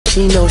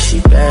She knows she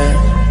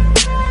bad,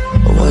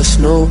 but what's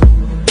new?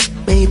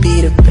 Maybe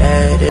the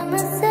bad.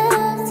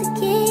 Myself to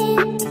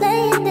keep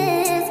playing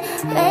this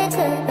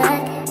record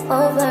back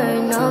over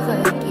and over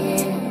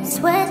again.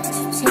 Swear that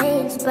you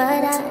changed,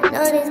 but I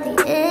noticed the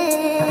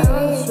end. I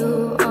want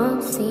you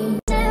on scene.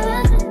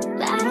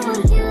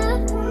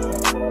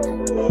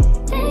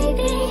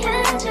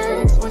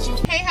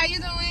 Hey, how you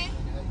doing?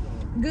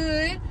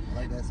 Good. I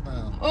like that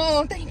smile.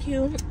 Oh, thank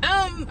you.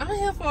 I'm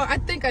here for, I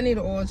think I need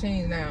an oil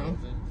change now.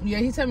 Yeah,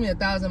 he told me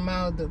 1,000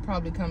 miles to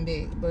probably come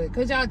back. But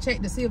could y'all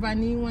check to see if I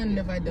need one, and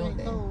if I don't,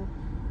 then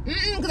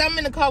because I'm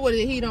in the car with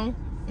the heat on.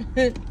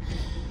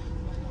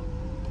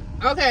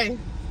 Okay.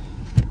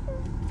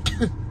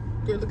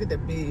 Girl, look at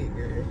that big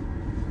girl.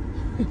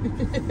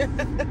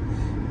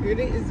 Girl,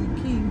 that is the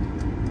key.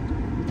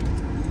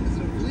 Is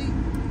it a fleet?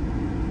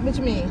 What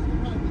you mean?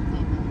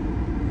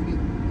 You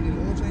need an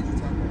oil change or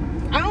top?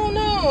 I don't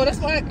know. That's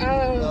why.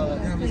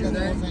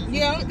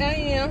 Yeah, I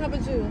am. How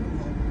about you?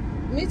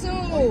 Me too.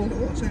 oil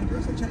change,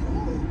 girl. So change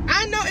oil.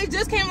 I know, it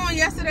just came on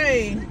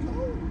yesterday.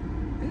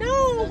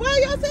 No,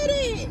 why y'all say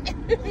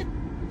that?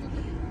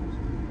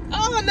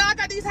 Oh no, I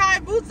got these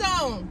high boots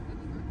on.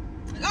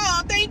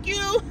 Oh, thank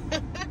you.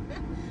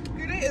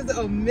 Girl, that is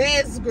a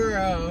mess,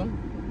 girl.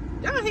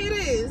 Y'all hear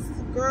this?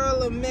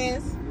 Girl, a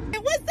mess. Hey,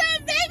 what's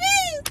up,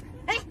 babies?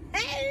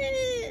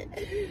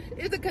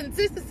 It's a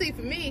consistency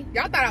for me.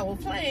 Y'all thought I was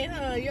playing,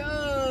 huh?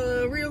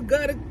 Yo, real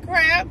gutter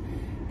crap.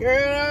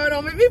 Girl,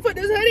 don't make me put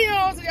this hoodie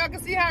on so y'all can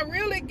see how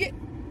real it get.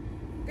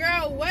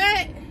 Girl,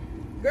 what?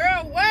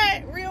 Girl,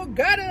 what? Real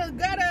gutter.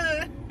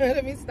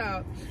 Let me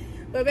stop.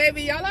 But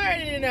baby, y'all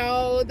already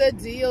know the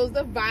deals,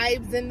 the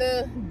vibes, and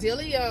the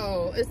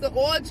dealio. It's the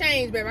oil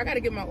change, baby. I gotta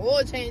get my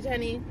oil change,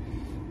 honey.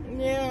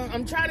 Yeah,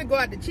 I'm trying to go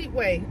out the cheap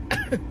way.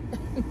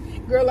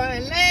 Girl, I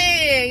ain't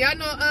laying. Y'all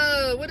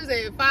know, what is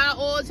it? 5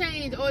 oil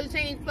change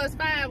plus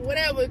 5,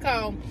 whatever it's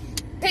called.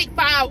 Take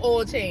 5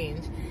 oil change.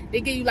 They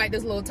give you like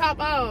this little top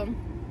off.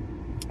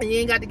 And you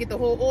ain't got to get the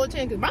whole oil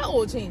change, because my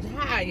oil change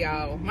high,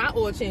 y'all. My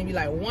oil change be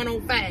like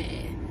 105.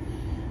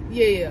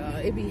 Yeah,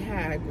 it be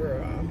high,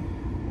 girl.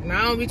 And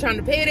I don't be trying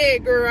to pay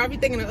that, girl. I be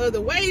thinking of other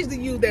ways to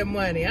use that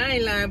money. I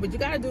ain't lying, but you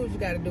gotta do what you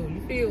gotta do.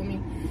 You feel me?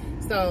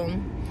 So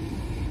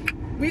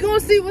we gonna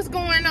see what's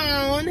going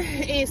on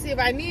and see if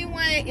I need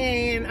one.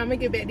 And I'm gonna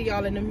get back to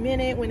y'all in a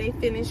minute when they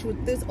finish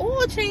with this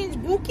oil change,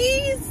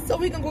 bookies. So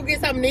we can go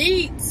get something to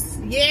eat.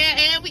 Yeah,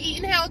 and we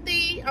eating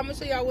healthy. I'm gonna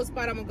show y'all what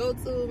spot I'm gonna go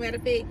to. Matter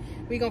of fact,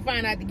 we gonna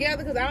find out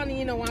together, because I don't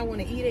even know why I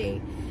want to eat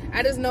it.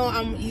 I just know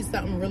I'm gonna eat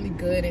something really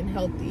good and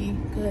healthy,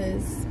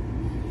 because,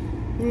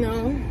 you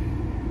know,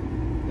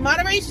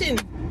 moderation.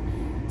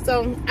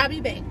 So I'll be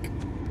back.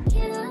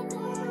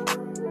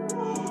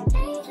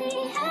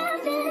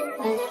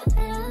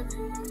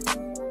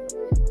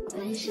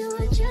 You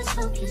would just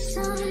focus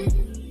on me.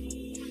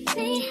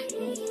 Can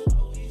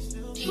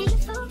you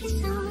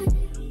focus on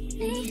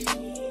me?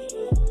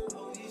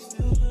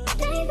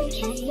 Baby,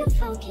 can you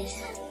focus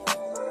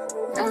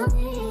on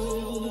me?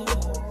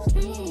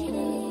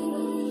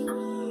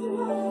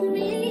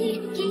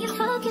 Can you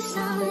focus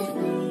on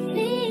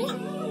me?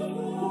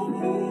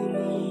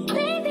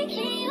 Baby,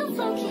 can you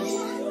focus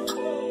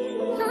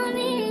on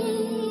me?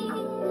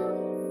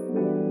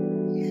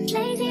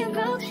 Lazy and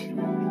broke.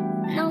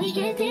 Now we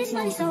get this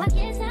money, so I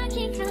guess I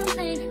can't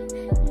complain.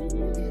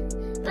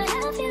 But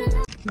I feel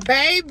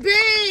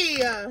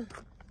Baby,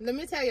 let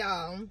me tell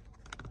y'all.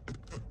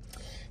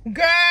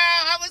 Girl,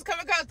 I was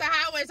coming across the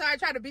highway, so I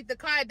tried to beat the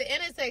car at the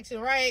intersection,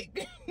 right?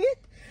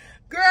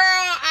 Girl,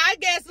 I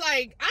guess,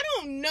 like, I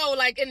don't know,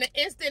 like, in the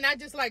instant, I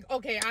just like,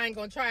 okay, I ain't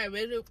gonna try it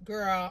with it.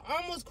 Girl,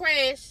 almost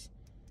crashed,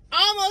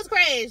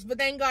 but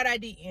thank God I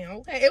didn't.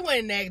 Okay, it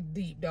wasn't that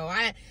deep though.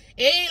 It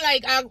ain't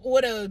like I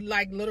would have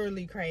like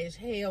literally crashed.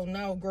 Hell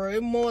no, girl.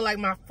 It's more like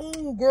my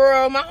food,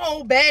 girl. My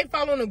whole bag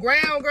fell on the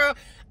ground, girl.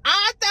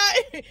 I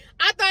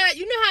thought,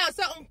 you know how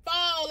something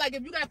fall, like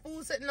if you got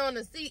food sitting on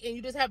the seat and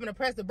you just happen to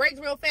press the brakes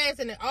real fast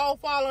and it all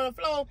fall on the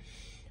floor.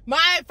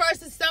 My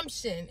first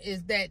assumption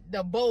is that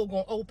the bowl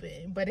gonna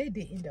open, but it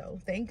didn't though.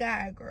 Thank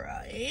God,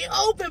 girl. It ain't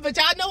open, but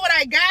y'all know what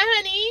I got,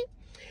 honey?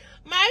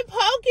 My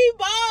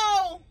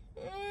Pokeball.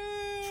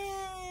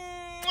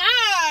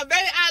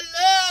 Baby, I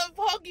love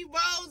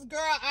Pokeballs,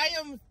 girl. I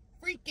am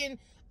freaking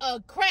a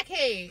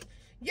crackhead.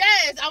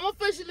 Yes, I'm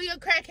officially a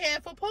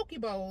crackhead for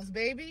Pokeballs,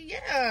 baby.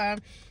 Yeah.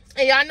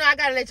 And y'all know I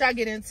gotta let y'all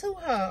get into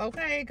her,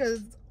 okay? Because,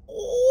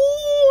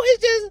 ooh,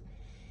 it's just...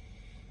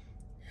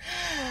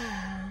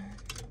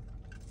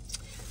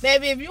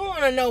 Baby, if you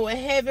want to know what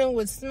heaven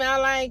would smell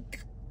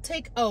like,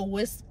 take a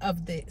whiff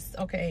of this,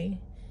 okay?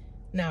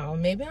 Now,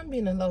 maybe I'm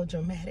being a little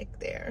dramatic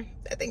there.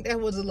 I think that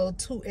was a little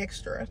too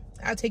extra.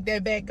 I'll take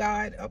that back,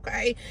 God,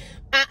 okay?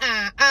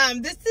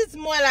 This is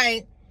more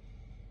like,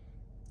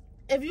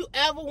 if you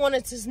ever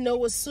wanted to know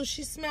what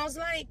sushi smells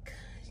like,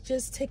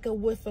 just take a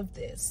whiff of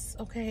this,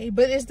 okay?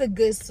 But it's the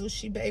good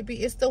sushi,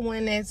 baby. It's the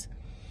one that's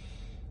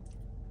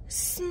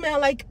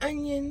smell like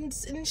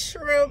onions and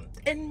shrimp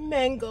and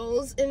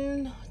mangoes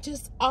and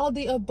just all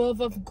the above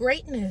of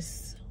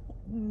greatness.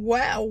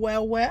 Wow,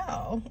 wow,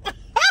 wow.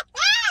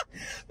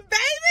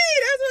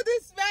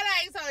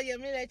 Let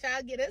me let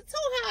y'all get into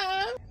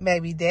her.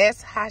 Baby,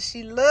 that's how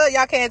she look.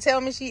 Y'all can't tell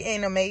me she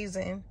ain't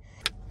amazing.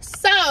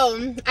 So,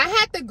 I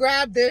had to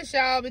grab this,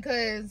 y'all,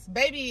 because,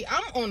 baby,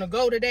 I'm on the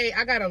go today.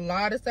 I got a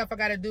lot of stuff I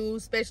got to do,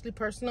 especially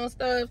personal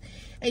stuff.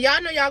 And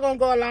y'all know y'all going to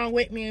go along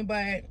with me,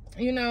 but,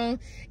 you know,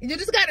 you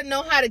just got to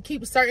know how to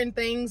keep certain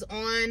things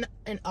on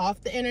and off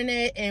the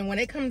internet. And when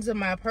it comes to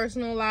my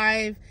personal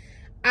life,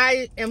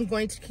 I am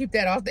going to keep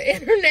that off the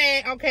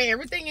internet. Okay,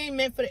 everything ain't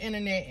meant for the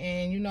internet.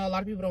 And, you know, a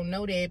lot of people don't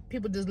know that.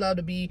 People just love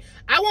to be,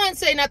 I won't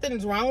say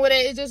nothing's wrong with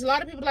it. It's just a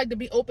lot of people like to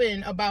be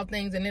open about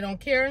things and they don't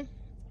care.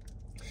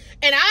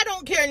 And I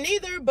don't care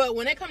neither, but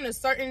when it comes to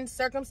certain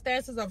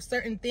circumstances of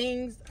certain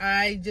things,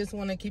 I just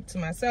want to keep to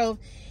myself.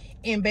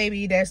 And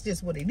baby, that's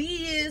just what it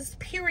is,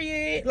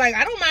 period. Like,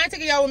 I don't mind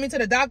taking y'all with me to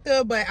the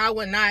doctor, but I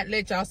would not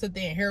let y'all sit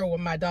there and hear what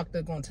my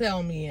doctor gonna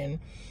tell me and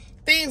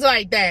things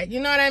like that. You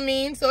know what I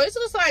mean? So it's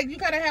just like, you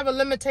gotta have a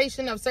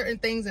limitation of certain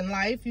things in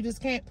life. You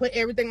just can't put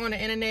everything on the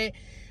internet.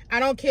 I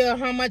don't care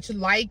how much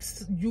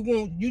likes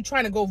you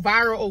trying to go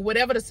viral or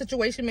whatever the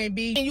situation may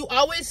be. And you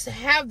always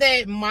have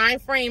that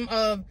mind frame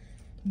of,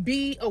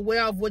 be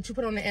aware of what you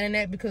put on the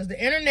internet, because the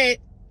internet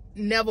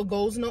never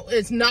goes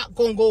it's not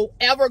gonna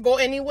ever go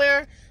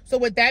anywhere. So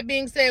with that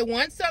being said,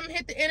 once something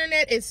hit the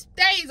internet, it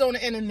stays on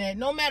the internet,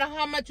 no matter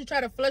how much you try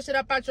to flush it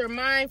up out your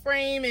mind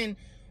frame and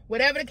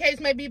whatever the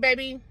case may be.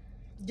 Baby,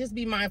 just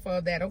be mindful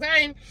of that,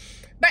 okay?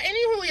 But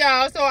anywho,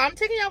 y'all, so I'm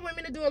taking y'all with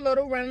me to do a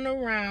little running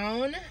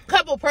around,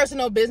 couple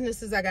personal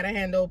businesses I gotta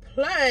handle,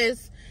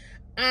 plus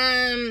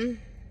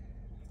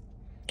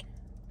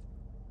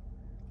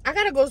I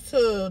gotta go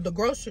to the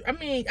grocery. I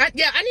mean, I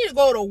need to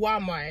go to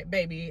Walmart,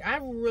 baby. I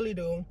really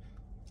do.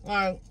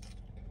 Like,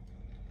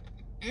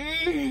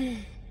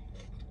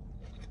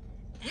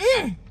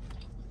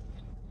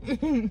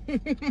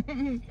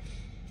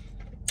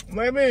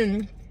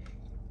 baby.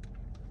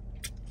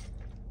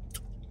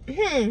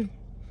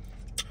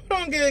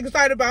 Don't get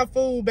excited about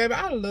food, baby.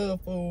 I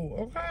love food,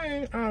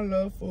 okay? I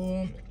love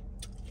food.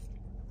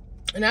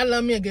 And I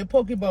love me a good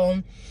poke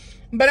bowl.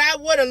 But I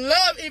would have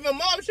loved even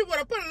more if she would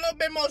have put a little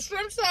bit more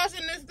shrimp sauce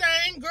in this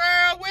thing.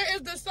 Girl, where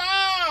is the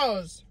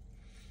sauce?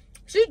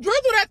 She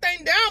drizzled that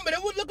thing down, but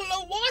it would look a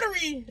little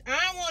watery. I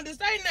don't want to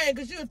say nothing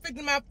because she was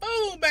fixing my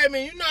food,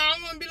 baby. You know, I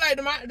don't want to be like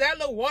that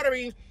little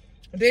watery.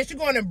 Then she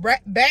going to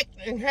back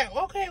and have,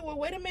 okay, well,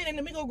 wait a minute.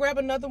 Let me go grab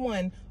another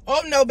one.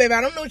 Oh, no, baby.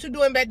 I don't know what you're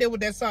doing back there with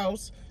that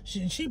sauce.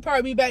 She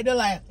probably be back there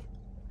like,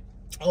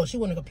 oh, she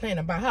want to complain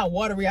about how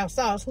watery our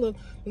sauce look.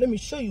 Let me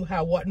show you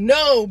how water.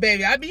 No,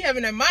 baby. I be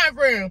having that mind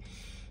frame.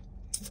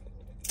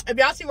 If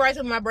y'all see rice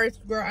with my braids,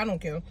 girl, I don't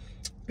care.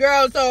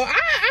 Girl, so I'm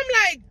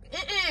like,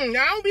 I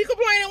don't be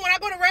complaining when I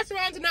go to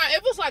restaurants. Now,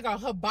 if it's like a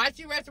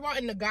hibachi restaurant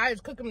and the guy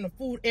is cooking the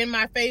food in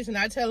my face and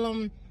I tell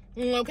him,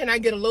 you know, can I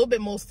get a little bit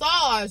more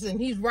sauce?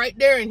 And he's right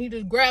there and he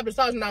just grabbed the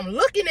sauce and I'm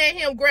looking at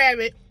him grab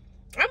it,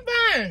 I'm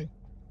fine.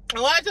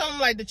 And I tell him,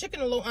 like, the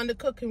chicken a little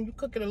undercooked, can you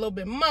cook it a little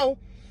bit more?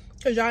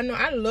 Because y'all know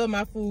I love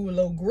my food a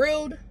little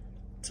grilled.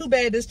 Too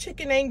bad this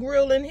chicken ain't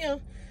grilled in here,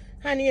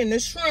 honey, and the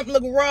shrimp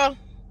look raw.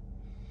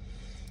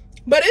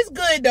 But it's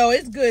good, though.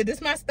 It's good. This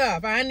is my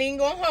stuff. I ain't even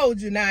gonna hold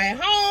you. Now, at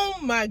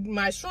home,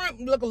 my shrimp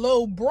look a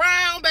little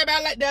brown, baby. I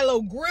like that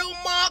little grill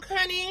mark,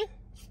 honey.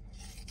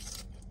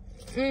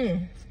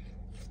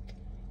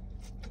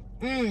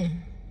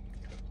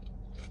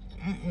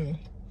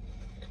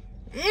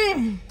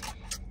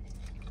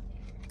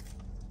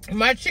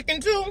 My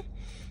chicken, too.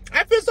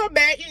 I feel so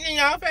bad eating in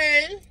y'all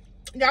face.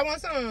 Y'all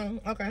want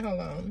some? Okay, hold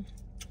on.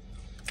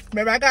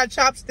 Baby, I got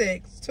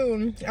chopsticks,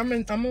 too.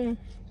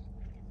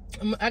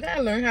 I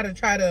gotta learn how to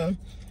try to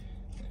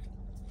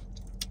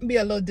be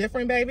a little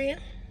different, baby.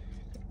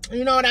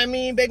 You know what I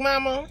mean, Big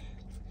Mama?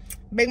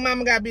 Big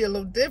Mama gotta be a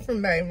little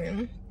different,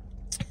 baby.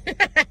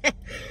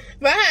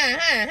 But,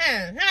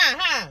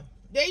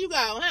 there you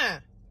go, huh?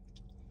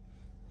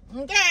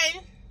 Okay.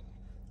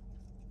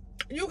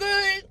 You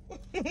good?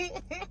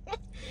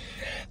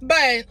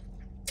 But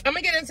I'm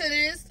gonna get into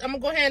this. I'm gonna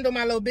go handle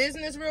my little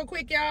business real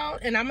quick, y'all.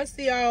 And I'm gonna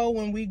see y'all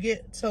when we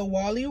get to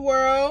Wally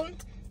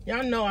World.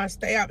 Y'all know I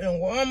stay out in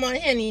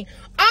Walmart, honey.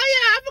 Oh,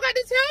 yeah, I forgot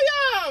to tell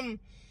y'all.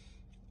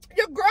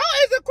 Your girl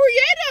is a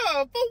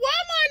creator for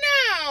Walmart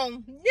now.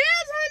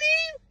 Yes,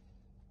 honey.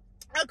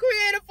 A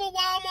creator for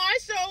Walmart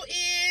show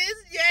is.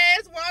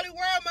 Yes, Wally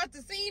World must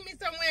have seen me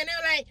somewhere. And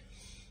they're like,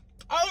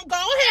 oh, go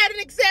ahead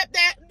and accept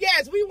that.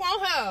 Yes, we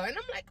want her. And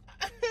I'm like,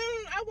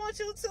 I want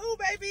you too,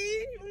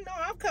 baby. You know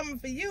I'm coming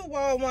for you,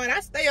 Walmart. I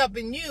stay up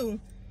in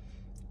you.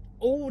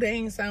 Oh, they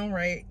ain't sound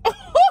right.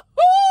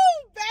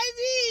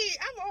 Baby,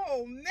 I'm a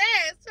whole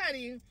mess,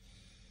 honey.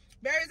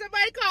 Baby,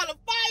 somebody call the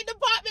fire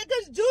department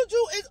because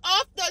Juju is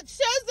off the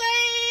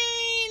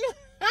chain.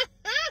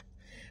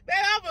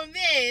 Baby, I'm a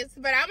mess.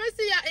 But I'm going to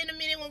see y'all in a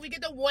minute when we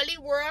get to Wally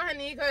World,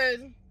 honey,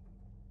 because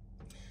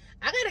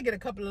I got to get a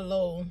couple of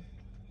little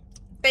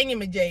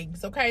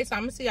thingamajigs, okay? So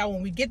I'm going to see y'all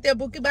when we get there,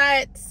 Bookie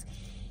Bites.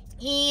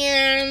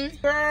 And,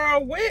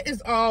 girl, where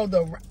is all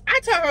the... I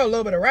taught her a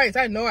little bit of rice.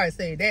 I know I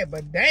said that,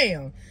 but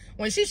damn.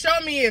 When she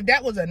showed me if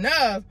that was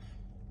enough,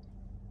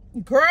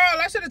 girl,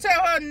 I should have told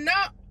her no.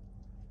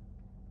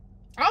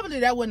 Obviously,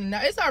 that wasn't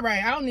enough. It's all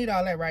right. I don't need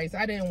all that rice.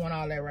 I didn't want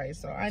all that rice,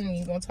 so I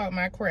ain't gonna talk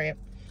my crap.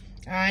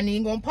 I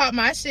ain't gonna pop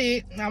my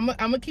shit. I'm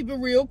gonna keep it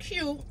real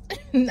cute.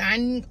 Girl,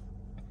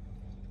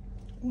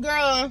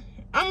 I'm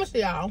gonna see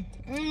y'all.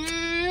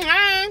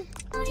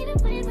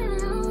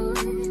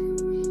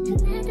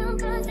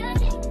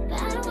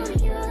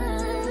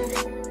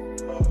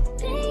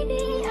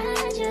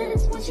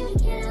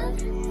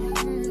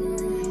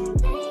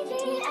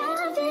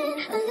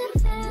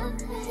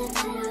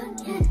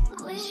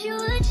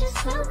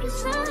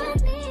 Focus on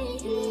me.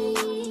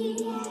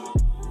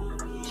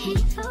 Can you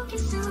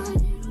focus on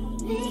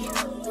me?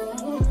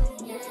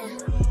 Yeah.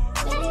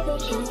 Baby,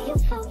 can you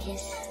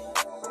focus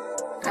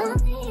on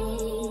me?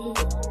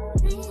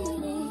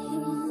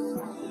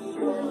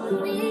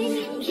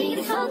 Can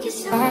you focus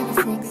on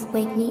me? 6,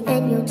 wake me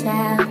and your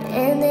child,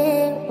 and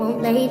then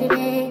won't lay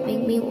today.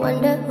 Make me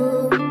wonder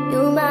who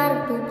you might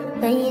have been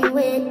playing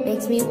with.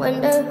 Makes me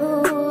wonder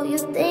who you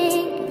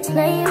think you're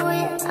playing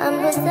with.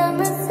 I'm beside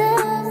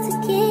myself to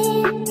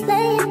keep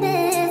playing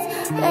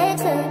this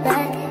record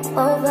back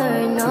over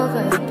and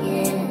over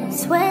again.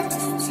 Swear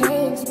that you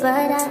changed,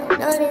 but I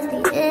noticed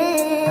the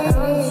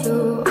end.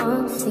 You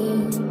on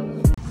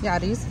scene. Yeah,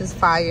 these is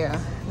fire.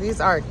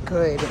 These are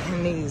good.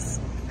 And these,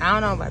 I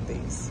don't know about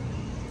these.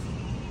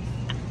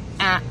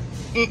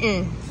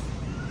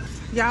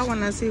 Y'all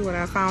wanna see what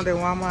I found in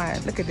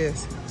Walmart? Look at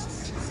this.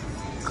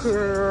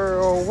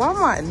 Girl,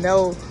 Walmart,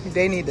 no,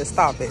 they need to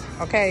stop it,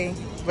 okay?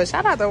 But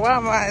shout out to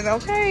Walmart,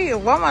 okay?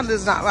 Walmart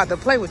is not about to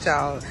play with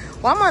y'all.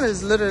 Walmart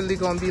is literally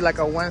gonna be like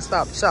a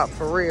one-stop shop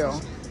for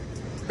real.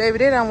 Baby,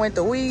 they done went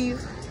to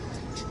weave.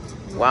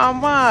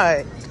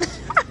 Walmart.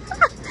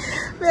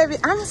 Baby,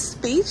 I'm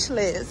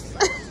speechless.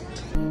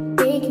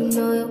 Think you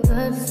know your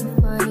girl so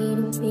funny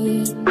to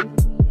me.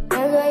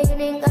 That's why you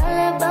didn't got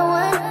left by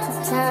one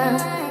time.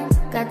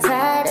 Got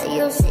tired of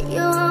your shit, you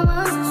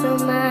almost your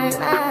mind.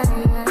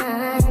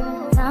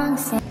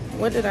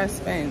 What did I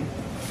spend?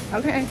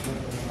 Okay.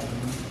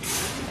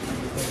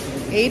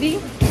 80?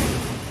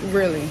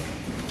 Really?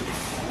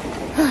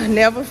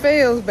 Never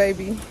fails,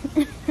 baby.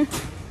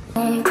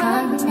 You'll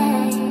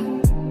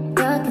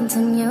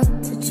continue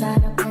to try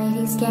to play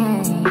these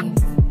games.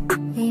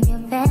 Leave your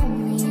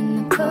family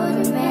in the cold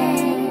and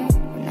rain.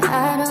 And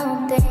I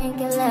don't think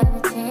you'll ever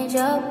change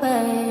your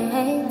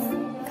ways.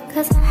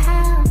 Cause my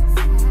house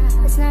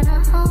is not a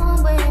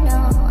home where no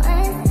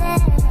one's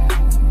there.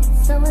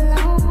 So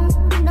alone,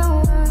 no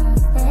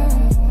one's there.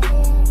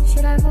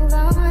 Should I move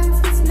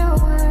on since no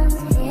one's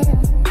here?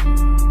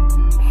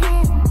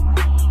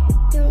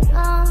 You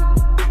know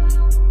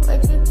what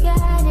you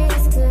got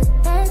is good,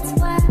 that's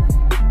why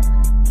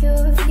you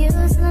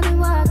refuse to let me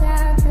walk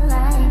out to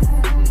life.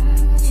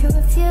 You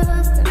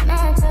refuse to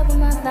match up with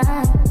my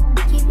vibe.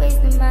 Keep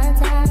wasting my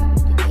time,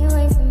 you keep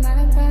wasting my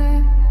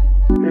time.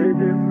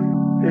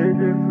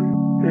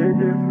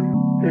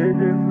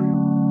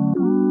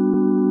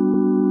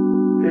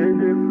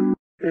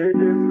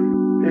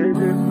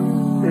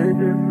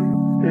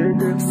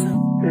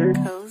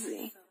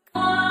 Cozy.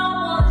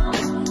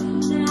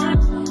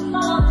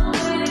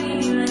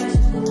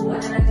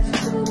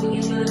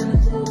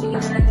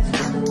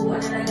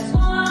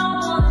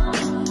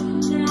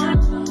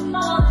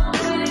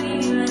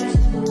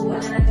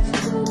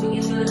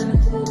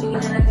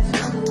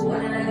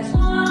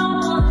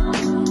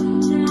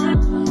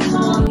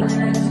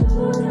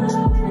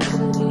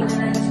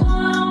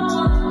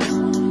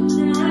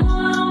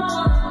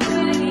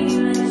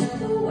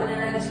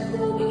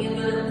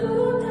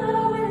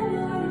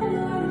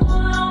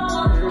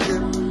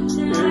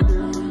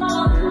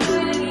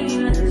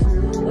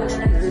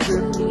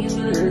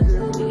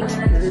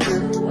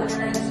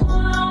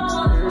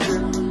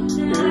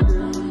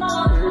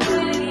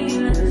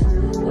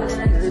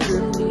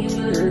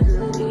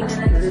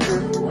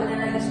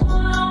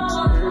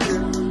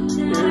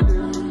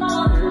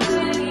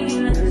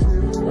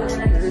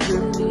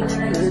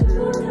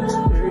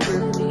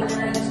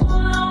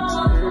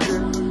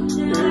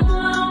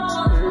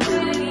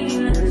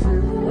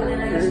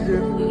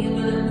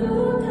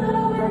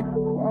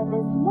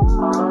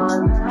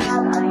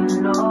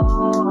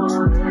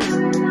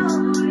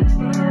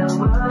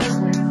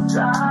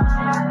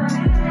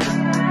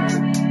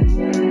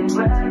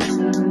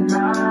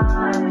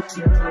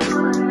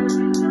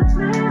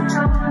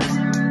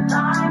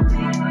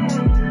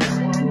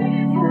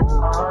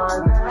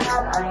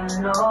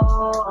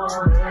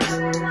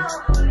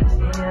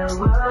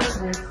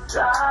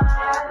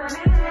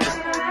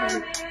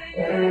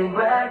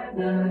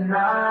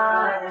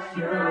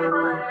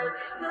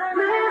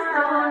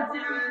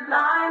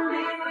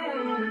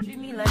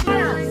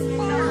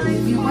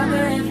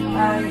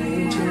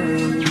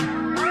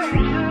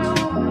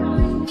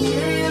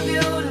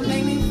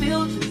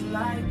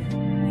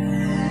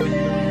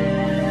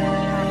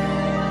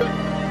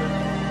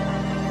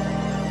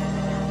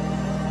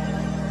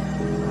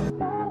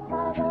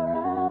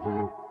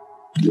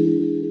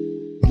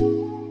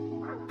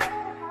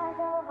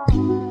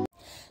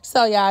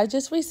 So yeah, I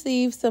just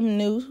received some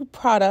new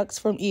products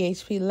from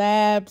EHP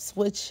Labs,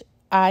 which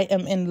I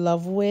am in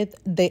love with.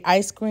 The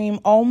ice cream,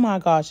 oh my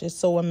gosh, it's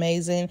so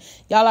amazing.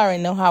 Y'all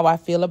already know how I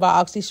feel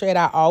about OxyShred.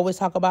 I always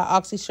talk about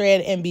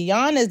OxyShred. And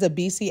Beyond is a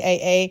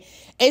BCAA.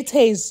 It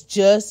tastes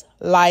just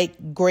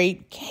like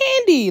grape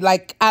candy.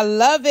 Like, I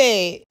love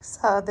it.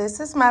 So this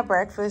is my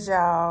breakfast,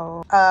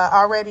 y'all.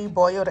 Already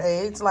boiled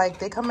eggs. Like,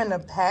 they come in a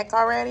pack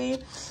already.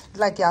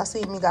 Like y'all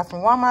see me got from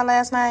Walmart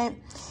last night.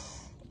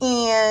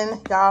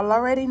 And y'all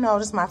already know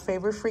this is my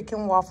favorite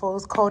freaking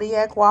waffles,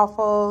 Kodiak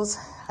waffles.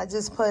 I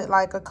just put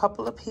like a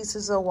couple of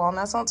pieces of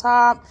walnuts on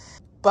top.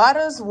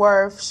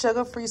 Buttersworth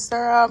sugar-free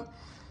syrup,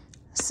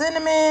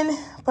 cinnamon,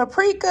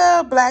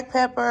 paprika, black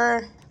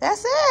pepper.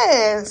 That's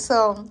it.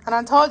 So, and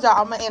I told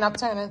y'all I'm gonna end up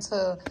turning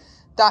to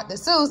Dr.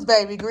 Seuss,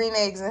 baby, green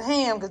eggs and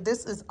ham, because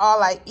this is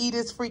all I eat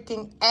is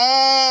freaking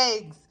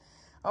eggs.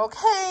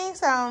 Okay,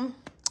 so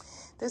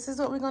this is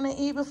what we're gonna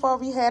eat before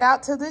we head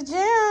out to the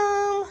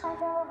gym.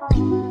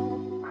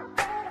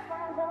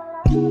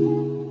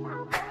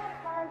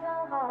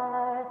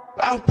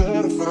 I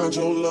better find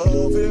your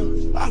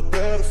loving. I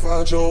better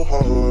find your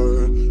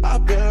heart. I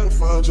better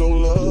find your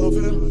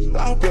loving.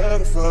 I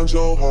better find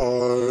your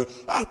heart.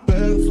 I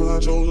better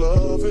find your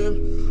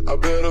loving. I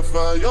better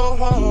find your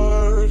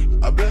heart.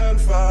 I better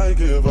find,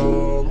 give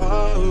all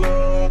my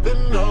love,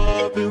 and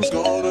nothing's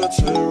gonna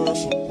tear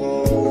us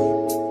apart.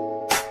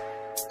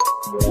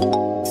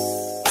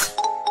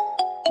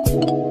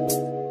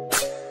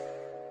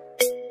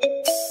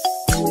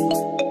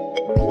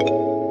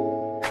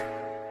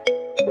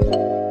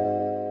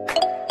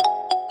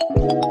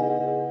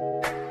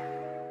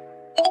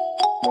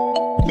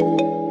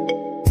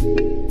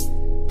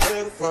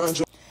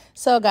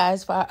 So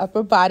guys, for our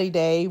upper body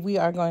day, we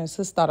are going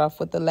to start off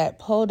with the lat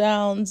pull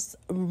downs.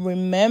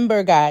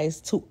 Remember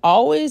guys, to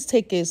always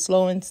take it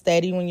slow and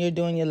steady when you're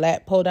doing your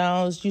lat pull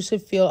downs. You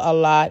should feel a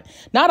lot,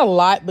 not a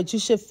lot, but you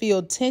should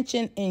feel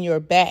tension in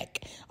your back.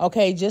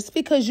 Okay, just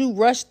because you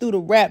rush through the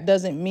rep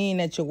doesn't mean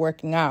that you're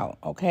working out.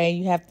 Okay,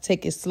 you have to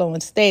take it slow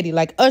and steady,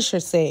 like Usher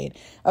said.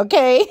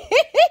 Okay,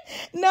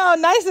 no,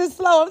 nice and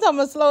slow. I'm talking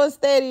about slow and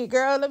steady,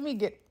 girl.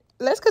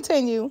 Let's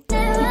continue.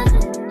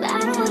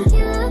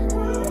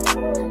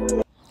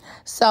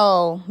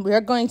 So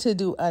we're going to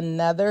do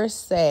another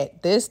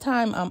set. This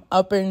time I'm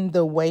upping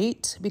the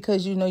weight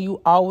because you know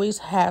you always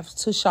have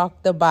to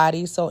shock the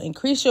body. So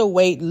increase your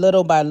weight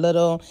little by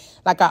little.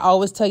 Like I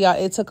always tell y'all,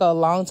 it took a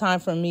long time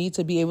for me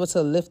to be able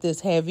to lift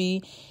this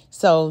heavy.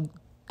 So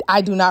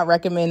I do not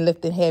recommend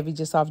lifting heavy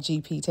just off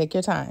GP. Take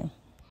your time.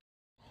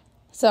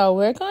 So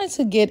we're going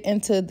to get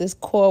into this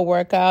core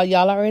workout.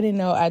 Y'all already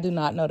know I do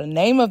not know the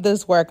name of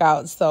this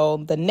workout.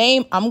 So the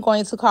name I'm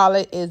going to call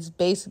it is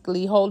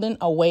basically holding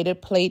a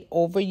weighted plate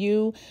over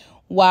you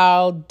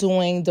while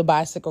doing the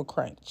bicycle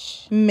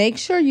crunch. Make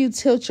sure you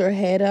tilt your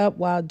head up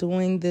while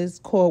doing this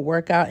core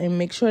workout and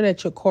make sure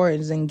that your core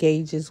is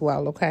engaged as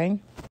well, okay?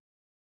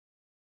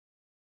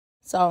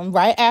 So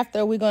right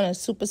after, we're going to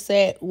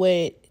superset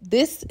with,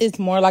 this is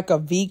more like a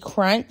V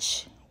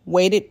crunch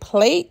weighted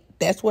plate.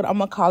 That's what I'm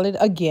going to call it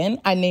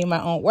again. I name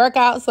my own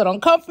workout, so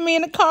don't come for me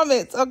in the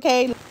comments,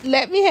 okay?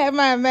 Let me have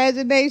my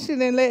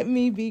imagination and let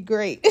me be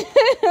great,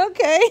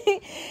 okay?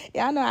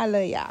 Y'all know I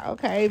love y'all,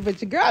 okay?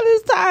 But your girl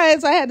is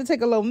tired, so I had to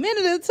take a little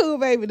minute or two,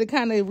 baby, to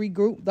kind of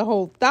regroup the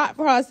whole thought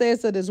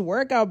process of this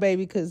workout,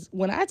 baby, because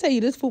when I tell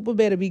you this fupa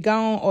better be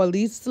gone or at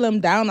least slim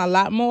down a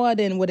lot more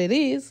than what it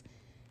is,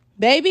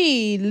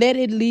 baby, let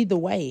it lead the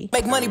way.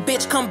 Make money,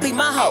 bitch, come be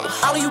my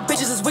hoe. All of you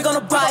bitches is we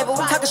gonna Bible.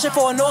 Talking shit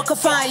for a no one can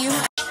find you.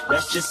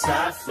 That's just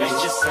how I feel,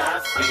 just how I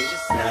feel,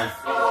 just now.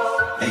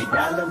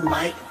 $8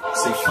 mic,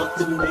 say fuck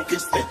the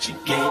niggas that you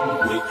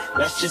getting with.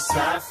 That's just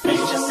how I feel,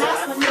 just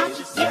how I feel,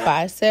 just now.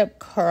 Bicep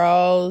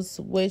curls,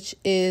 which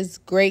is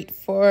great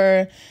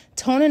for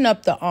toning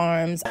up the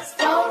arms.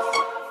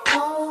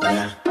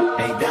 Now,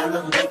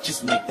 $8 mic,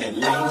 just make that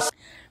lane.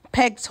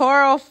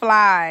 Pectoral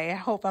fly. I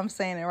hope I'm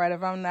saying it right.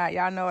 If I'm not,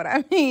 y'all know what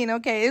I mean.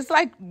 Okay, it's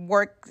like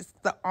works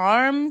the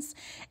arms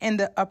and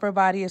the upper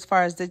body as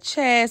far as the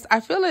chest.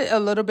 I feel it a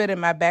little bit in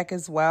my back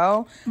as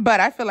well, but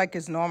I feel like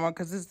it's normal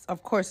because it's,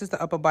 of course, it's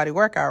the upper body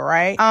workout,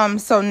 right?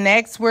 So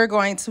next we're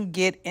going to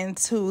get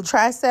into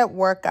tricep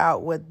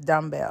workout with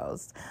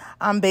dumbbells.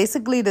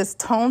 Basically this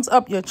tones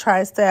up your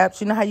triceps.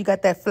 You know how you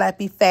got that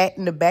flappy fat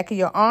in the back of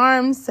your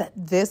arms?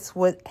 This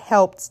would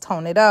help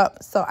tone it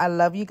up. So I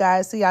love you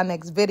guys. See y'all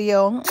next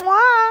video.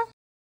 Mwah!